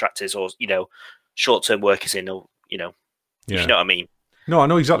contractors or short-term workers in, or if you know what I mean. No, I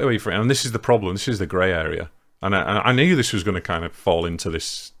know exactly what you're saying, and this is the problem. This is the grey area, and I knew this was going to kind of fall into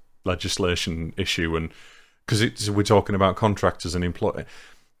this legislation issue, and because we're talking about contractors and employees.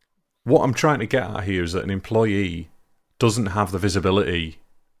 What I'm trying to get at here is that an employee doesn't have the visibility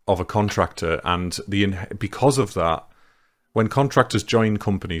of a contractor, and because of that, when contractors join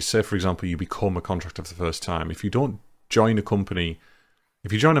companies, say for example you become a contractor for the first time, if you don't join a company,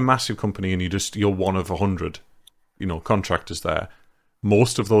 if you join a massive company and you're one of 100, contractors there,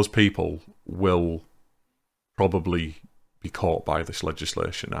 most of those people will probably be caught by this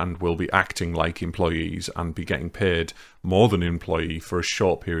legislation and will be acting like employees and be getting paid more than an employee for a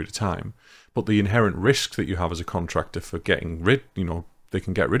short period of time. But the inherent risk that you have as a contractor for getting they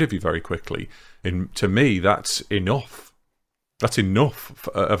can get rid of you very quickly. And to me, that's enough. That's enough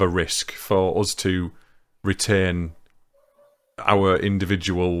of a risk for us to retain our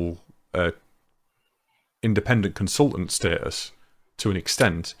individual independent consultant status to an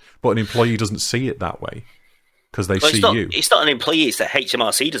extent. But an employee doesn't see it that way. Because they see you. It's not an employee, it's that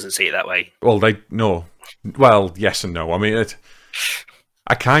HMRC doesn't see it that way. Well, no. Well, yes and no. I mean,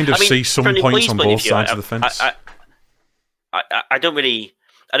 I kind of see some points on both sides of the fence. I don't really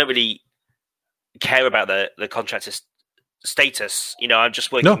care about the contractor's status. I'm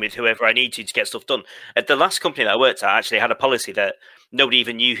just working with whoever I need to get stuff done. At the last company that I worked at, I actually had a policy that nobody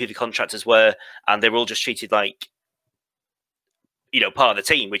even knew who the contractors were, and they were all just treated like part of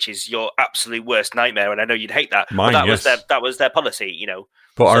the team, which is your absolute worst nightmare, and I know you'd hate that. Mine, but that was their policy,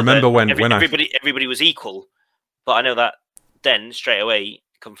 But so I remember when everybody was equal. But I know that then straight away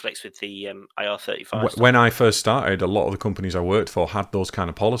conflicts with the IR35. When I first started, a lot of the companies I worked for had those kind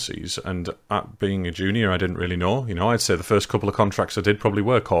of policies, and being a junior, I didn't really know. I'd say the first couple of contracts I did probably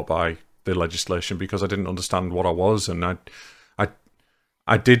were caught by the legislation because I didn't understand what I was, and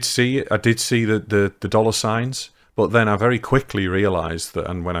I did see the dollar signs. But then I very quickly realised that,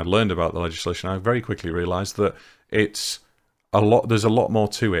 and when I learned about the legislation, I very quickly realised that there's a lot more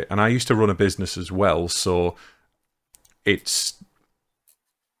to it. And I used to run a business as well, so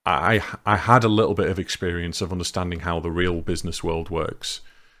I had a little bit of experience of understanding how the real business world works.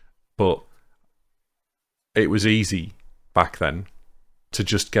 But it was easy back then to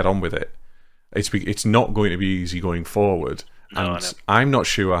just get on with it. It's not going to be easy going forward. And I'm not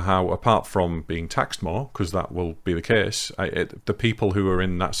sure how, apart from being taxed more, because that will be the case, the people who are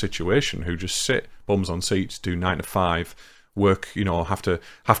in that situation, who just sit bums on seats, do 9 to 5, work, have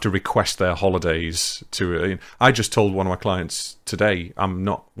to request their holidays to. I just told one of my clients today, I'm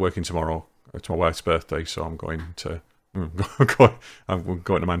not working tomorrow. It's my wife's birthday, so I'm going to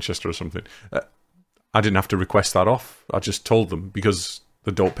Manchester or something. I didn't have to request that off. I just told them because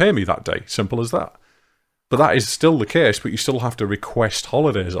they don't pay me that day. Simple as that. But that is still the case, but you still have to request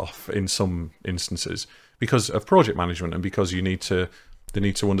holidays off in some instances because of project management and because they need to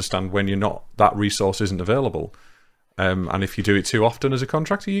understand when that resource isn't available. And if you do it too often as a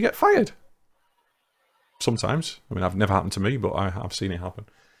contractor, you get fired. Sometimes. I mean, I've never happened to me, but I've seen it happen.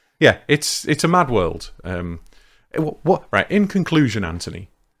 Yeah, it's a mad world. Right, in conclusion, Anthony.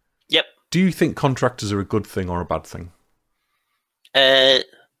 Yep. Do you think contractors are a good thing or a bad thing?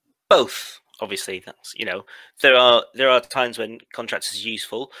 Both. Obviously, that's there are times when contractors are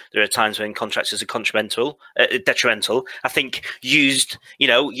useful. There are times when contractors are detrimental. I think used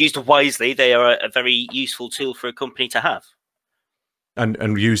wisely, they are a very useful tool for a company to have.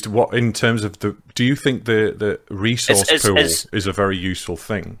 And used what in terms of do you think the resource pool is a very useful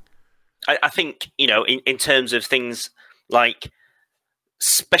thing? I think in terms of things like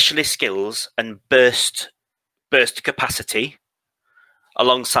specialist skills and burst capacity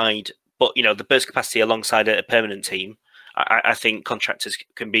alongside. But, the burst capacity alongside a permanent team, I think contractors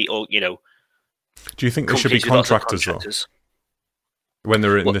can be, Do you think they should be contractors, though? When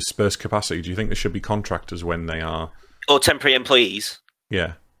they're in this burst capacity, do you think there should be contractors when they are... Or temporary employees?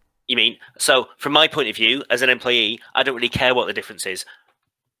 Yeah. You mean? So, from my point of view, as an employee, I don't really care what the difference is.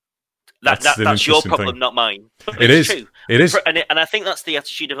 That's your problem, not mine. But it's true. It is. And I think that's the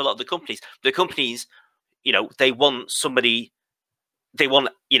attitude of a lot of the companies. The companies, they want somebody... They want,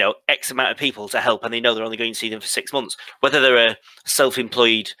 X amount of people to help, and they know they're only going to see them for 6 months. Whether they're a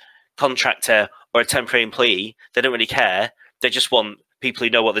self-employed contractor or a temporary employee, they don't really care. They just want people who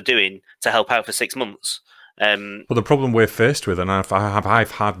know what they're doing to help out for 6 months. Well, the problem we're faced with, and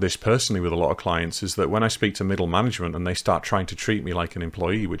I've had this personally with a lot of clients, is that when I speak to middle management and they start trying to treat me like an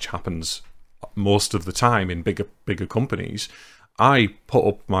employee, which happens most of the time in bigger companies, I put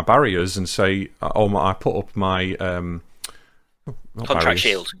up my barriers and say, I put up my... contract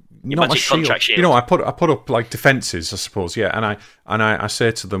shield. Not my shield. Contract shield. I put up like defences, I suppose. Yeah, and I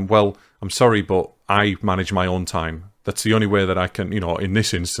say to them, well, I'm sorry, but I manage my own time. That's the only way that I can, in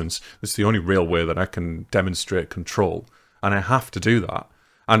this instance, it's the only real way that I can demonstrate control, and I have to do that.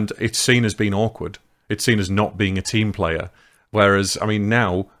 And it's seen as being awkward. It's seen as not being a team player. Whereas,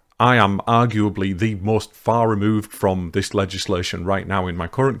 now I am arguably the most far removed from this legislation right now in my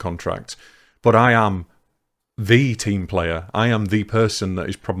current contract, but I am the team player. I am the person that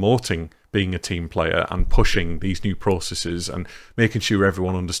is promoting being a team player and pushing these new processes and making sure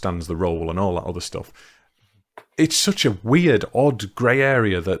everyone understands the role and all that other stuff. It's such a weird, odd grey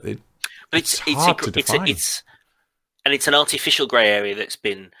area that it's hard to define. It's an artificial grey area that's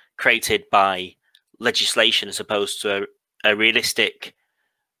been created by legislation as opposed to a realistic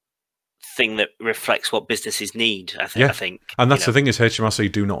thing that reflects what businesses need, I think. And that's the thing is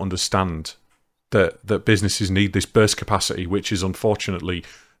HMRC do not understand that businesses need this burst capacity, which is unfortunately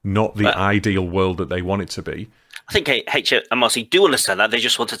not the ideal world that they want it to be. I think HMRC do understand that. They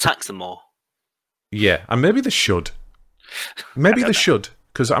just want to tax them more. Yeah, and maybe they should. Maybe they should,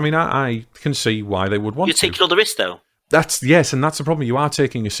 because I can see why they would want to. You're taking all the risk, though. And that's the problem. You are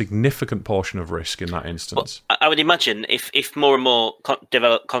taking a significant portion of risk in that instance. But I would imagine if more and more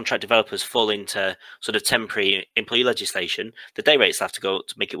contract developers fall into sort of temporary employee legislation, the day rates have to go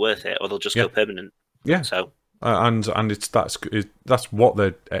to make it worth it, or they'll just go permanent. Yeah. So and that's what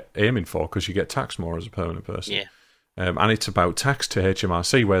they're aiming for, because you get taxed more as a permanent person. Yeah. And it's about tax to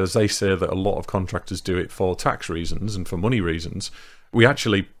HMRC, whereas they say that a lot of contractors do it for tax reasons and for money reasons.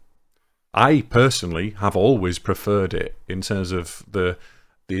 I personally have always preferred it in terms of the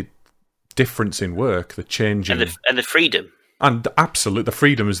difference in work, the change in... And the freedom. And absolutely, the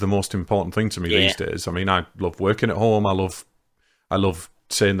freedom is the most important thing to me these days. I love working at home. I love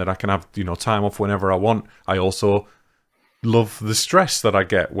saying that I can have time off whenever I want. I also love the stress that I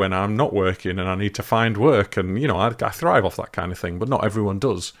get when I'm not working and I need to find work, and I thrive off that kind of thing, but not everyone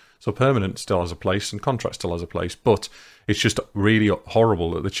does. So permanent still has a place and contract still has a place, but it's just really horrible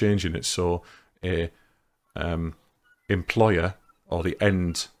that they're changing it so a employer, or the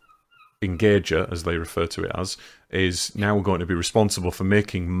end engager as they refer to it as, is now going to be responsible for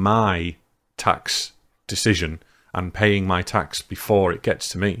making my tax decision and paying my tax before it gets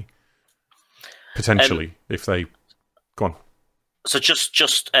to me, potentially, if they... Go on. So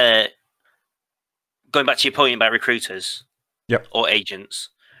just going back to your point about recruiters, or agents,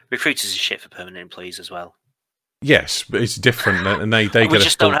 recruiters is shit for permanent employees as well. Yes, but it's different, and they we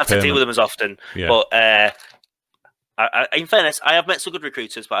just don't have to deal with them as often. Yeah. But in fairness, I have met some good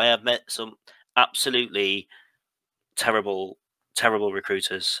recruiters, but I have met some absolutely terrible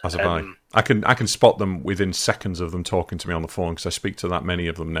recruiters. As have I can spot them within seconds of them talking to me on the phone, because I speak to that many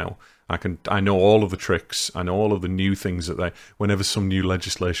of them now. I know all of the tricks. I know all of the new things that whenever some new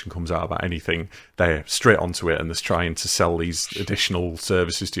legislation comes out about anything, they're straight onto it and they're trying to sell these additional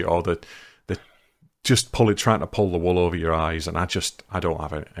services to you, or that just trying to pull the wool over your eyes. And I don't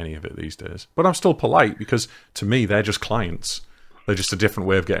have any of it these days. But I'm still polite, because to me they're just clients. They're just a different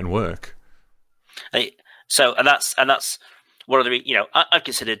way of getting work. So that's one of the I've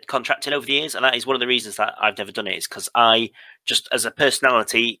considered contracting over the years, and that is one of the reasons that I've never done it, is because I just, as a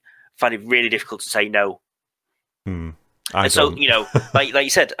personality, find it really difficult to say no. So like you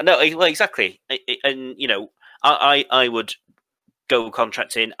said, no, well, exactly, and I would go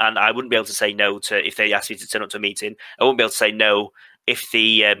contracting, and I wouldn't be able to say no to if they asked me to turn up to a meeting. I wouldn't be able to say no if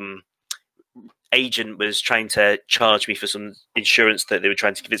the agent was trying to charge me for some insurance that they were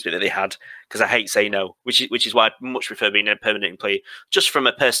trying to convince me that they had, because I hate saying no, which is why I much prefer being a permanent employee, just from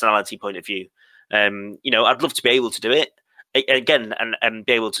a personality point of view. I'd love to be able to do it again and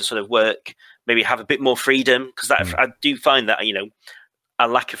be able to sort of work, maybe have a bit more freedom, because that I do find that a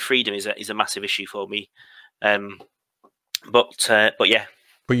lack of freedom is a massive issue for me. But yeah.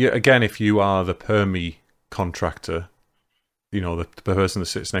 But again, if you are the permie contractor, the person that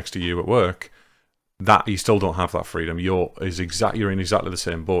sits next to you at work, that you still don't have that freedom. You're in exactly the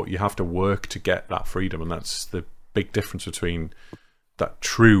same boat. You have to work to get that freedom, and that's the big difference between that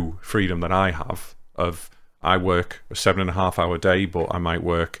true freedom that I have of I work a 7.5-hour day, but I might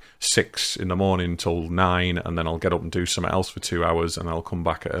work 6 in the morning till 9, and then I'll get up and do something else for 2 hours, and I'll come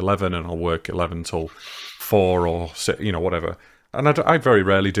back at 11, and I'll work 11 till 4 or 6, whatever. And I very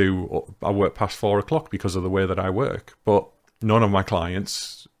rarely do. I work past 4 o'clock because of the way that I work. But none of my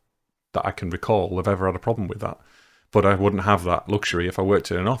clients that I can recall have ever had a problem with that. But I wouldn't have that luxury if I worked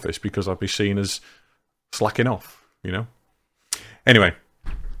in an office because I'd be seen as slacking off. Anyway.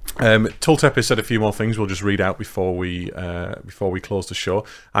 Tultep has said a few more things we'll just read out before we close the show.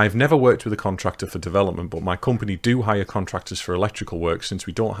 I've never worked with a contractor for development, but my company do hire contractors for electrical work since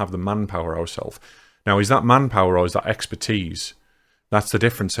we don't have the manpower ourselves. Now, is that manpower or is that expertise? That's the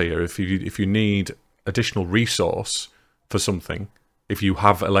difference here. If you need additional resource for something, if you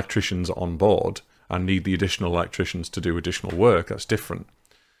have electricians on board and need the additional electricians to do additional work, that's different.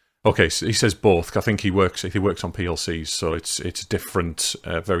 Okay, so he says both. I think he works on PLCs, so it's a different,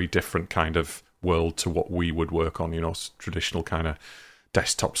 very different kind of world to what we would work on. Traditional kind of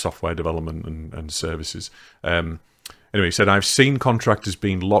desktop software development and services. Anyway, he said, I've seen contractors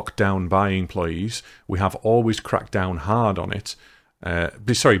being locked down by employees. We have always cracked down hard on it.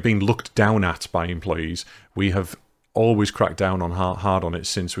 Being looked down at by employees. We have always cracked down on hard on it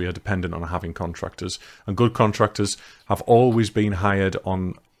since we are dependent on having contractors. And good contractors have always been hired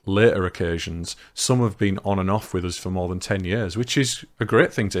on later occasions. Some have been on and off with us for more than 10 years, which is a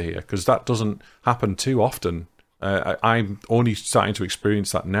great thing to hear because that doesn't happen too often. I'm only starting to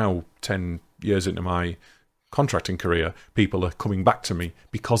experience that now, 10 years into my contracting career. People are coming back to me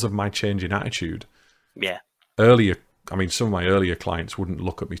because of my change in attitude. Yeah. Some of my earlier clients wouldn't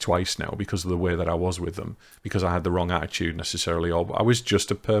look at me twice now because of the way that I was with them, because I had the wrong attitude necessarily, or I was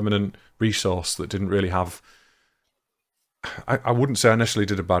just a permanent resource that didn't really have... I wouldn't say I necessarily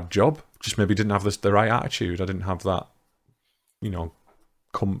did a bad job, just maybe didn't have the right attitude. I didn't have that,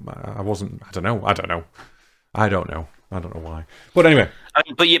 I wasn't, I don't know why. But anyway.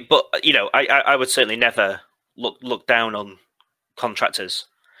 I would certainly never look down on contractors.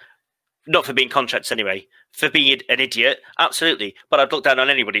 Not for being contractors anyway. For being an idiot, absolutely. But I'd look down on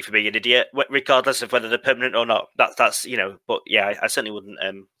anybody for being an idiot, regardless of whether they're permanent or not. That's but yeah, I certainly wouldn't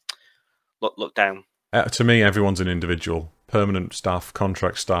look down. To me, everyone's an individual. Permanent staff,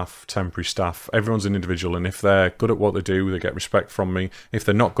 contract staff, temporary staff, everyone's an individual. And if they're good at what they do, they get respect from me. If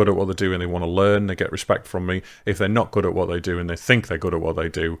they're not good at what they do and they want to learn, they get respect from me. If they're not good at what they do and they think they're good at what they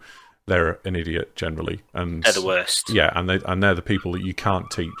do, they're an idiot generally. And they're the worst. Yeah, and they're the people that you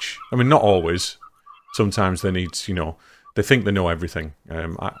can't teach. I mean, not always. Sometimes they need, they think they know everything.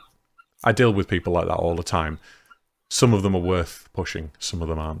 I deal with people like that all the time. Some of them are worth pushing, some of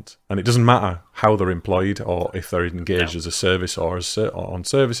them aren't. And it doesn't matter how they're employed or if they're engaged as a service or on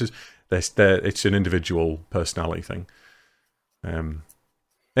services. It's an individual personality thing.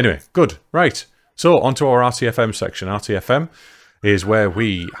 Anyway, good. Right. So, on to our RTFM section. RTFM is where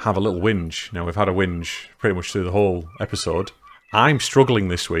we have a little whinge. Now, we've had a whinge pretty much through the whole episode. I'm struggling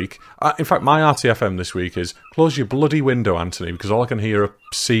this week. In fact, my RTFM this week is close your bloody window, Anthony, because all I can hear are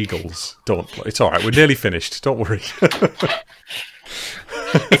seagulls. It's all right. We're nearly finished. Don't worry.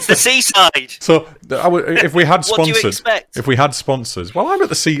 It's the seaside. So, if we had sponsors, what do you expect? If we had sponsors, well, I'm at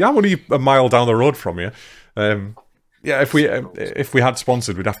the sea. I'm only a mile down the road from you. If we had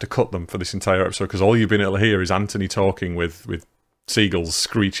sponsored, we'd have to cut them for this entire episode because all you've been able to hear is Anthony talking with seagulls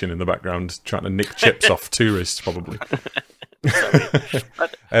screeching in the background, trying to nick chips off tourists, probably.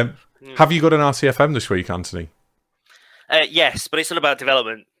 Have you got an RTFM this week, Anthony? Yes, but it's all about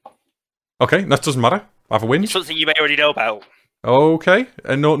development. Okay, that doesn't matter. I have a whinge. Something you may already know about. Okay,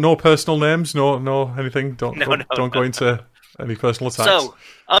 and no personal names, no anything. Don't go into any personal attacks. So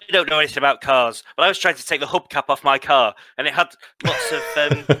I don't know anything about cars, but I was trying to take the hubcap off my car, and it had lots of.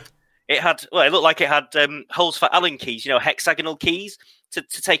 It looked like it had holes for Allen keys, hexagonal keys to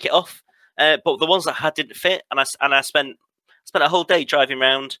take it off. But the ones that had didn't fit, and I spent a whole day driving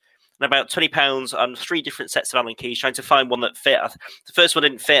around and about £20 on 3 different sets of Allen keys trying to find one that fit. The first one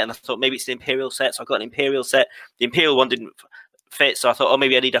didn't fit, and I thought maybe it's the Imperial set, so I got an Imperial set. The Imperial one didn't fit, so I thought,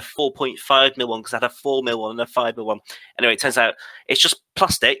 maybe I need a 4.5mm one because I had a 4mm one and a 5mm one. Anyway, it turns out it's just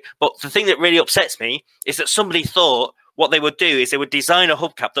plastic. But the thing that really upsets me is that somebody thought what they would do is they would design a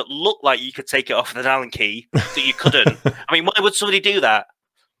hubcap that looked like you could take it off with an Allen key that you couldn't. I mean, why would somebody do that?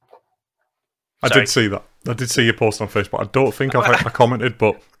 I did see that. I did see your post on Facebook. I don't think I commented,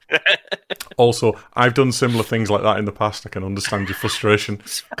 but also I've done similar things like that in the past. I can understand your frustration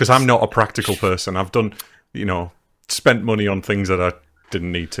because I'm not a practical person. I've done, spent money on things that I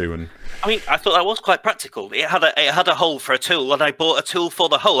didn't need to. And I mean, I thought that was quite practical. It had a hole for a tool, and I bought a tool for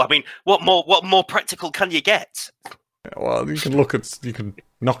the hole. I mean, what more practical can you get? well, you can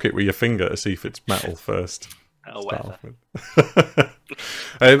knock it with your finger to see if it's metal first. Oh, whatever.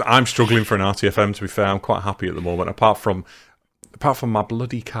 I'm struggling for an RTFM. To be fair, I'm quite happy at the moment. Apart from my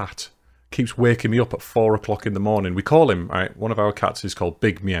bloody cat keeps waking me up at 4 o'clock in the morning. We call him, right? One of our cats is called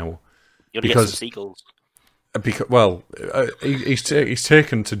Big Meow. You only get some seagulls. Because he's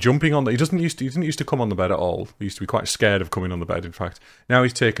taken to jumping on. He didn't used to come on the bed at all. He used to be quite scared of coming on the bed. In fact, now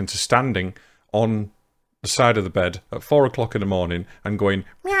he's taken to standing on the side of the bed at 4 o'clock in the morning and going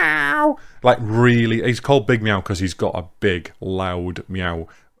meow, like really. He's called Big Meow because he's got a big, loud meow.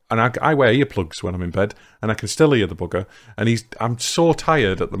 And I wear earplugs when I'm in bed, and I can still hear the bugger. And I'm so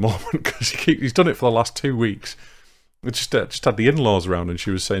tired at the moment because he's done it for the last 2 weeks. I just had the in-laws around, and she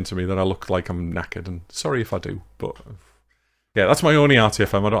was saying to me that I look like I'm knackered. And sorry if I do, but yeah, that's my only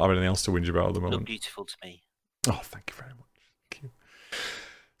RTFM. I don't have anything else to whinge about at the moment. Look beautiful to me. Oh, thank you very much. Thank you.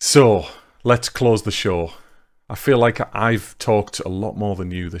 So let's close the show. I feel like I've talked a lot more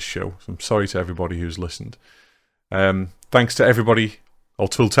than you this show. So I'm sorry to everybody who's listened. Thanks to everybody,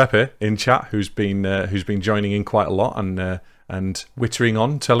 Tultepe in chat, who's been joining in quite a lot and wittering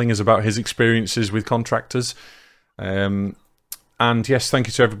on, telling us about his experiences with contractors. And yes, thank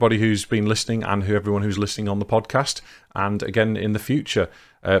you to everybody who's been listening and everyone who's listening on the podcast. And again, in the future.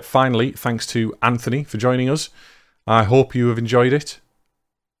 Finally, thanks to Anthony for joining us. I hope you have enjoyed it.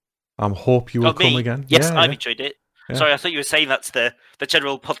 I hope you will come again. Yes, I've enjoyed it. Yeah. Sorry, I thought you were saying that to the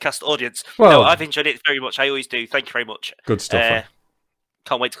general podcast audience. Well, no, I've enjoyed it very much. I always do. Thank you very much. Good stuff.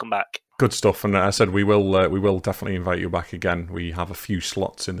 Can't wait to come back. Good stuff. And I said we will definitely invite you back again. We have a few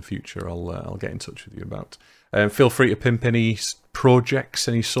slots in the future. I'll get in touch with you about. Feel free to pimp any projects,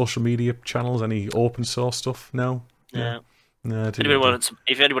 any social media channels, any open source stuff. No. If anybody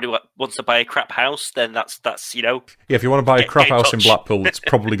wants to buy a crap house, then that's Yeah, if you want to buy a crap house in Blackpool, it's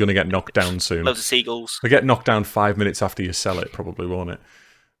probably going to get knocked down soon. Loads of seagulls. It'll get knocked down 5 minutes after you sell it, probably, won't it?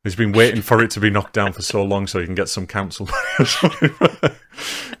 He's been waiting for it to be knocked down for so long so he can get some council money.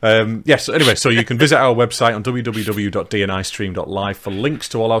 Yes, anyway, so you can visit our website on www.dnistream.live for links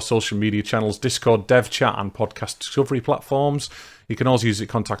to all our social media channels, Discord, Dev Chat, and podcast discovery platforms. You can also use it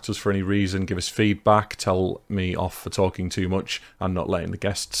to contact us for any reason, give us feedback, tell me off for talking too much and not letting the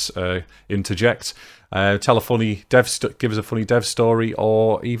guests interject. Tell a funny give us a funny dev story,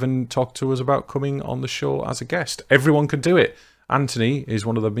 or even talk to us about coming on the show as a guest. Everyone can do it. Anthony is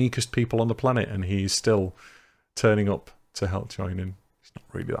one of the meekest people on the planet, and he's still turning up to help join in. He's not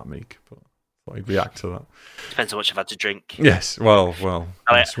really that meek, but I thought he'd react to that. Depends how much I've had to drink. Yes, well,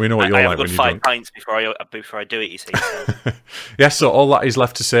 yes, we know what you're like when you're drunk. I have 5 pints before I do it, you see. So. Yes, so all that is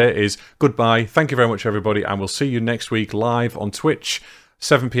left to say is goodbye. Thank you very much, everybody, and we'll see you next week live on Twitch,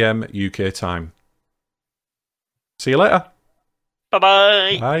 7 p.m. UK time. See you later.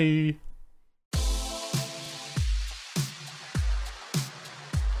 Bye-bye. Bye.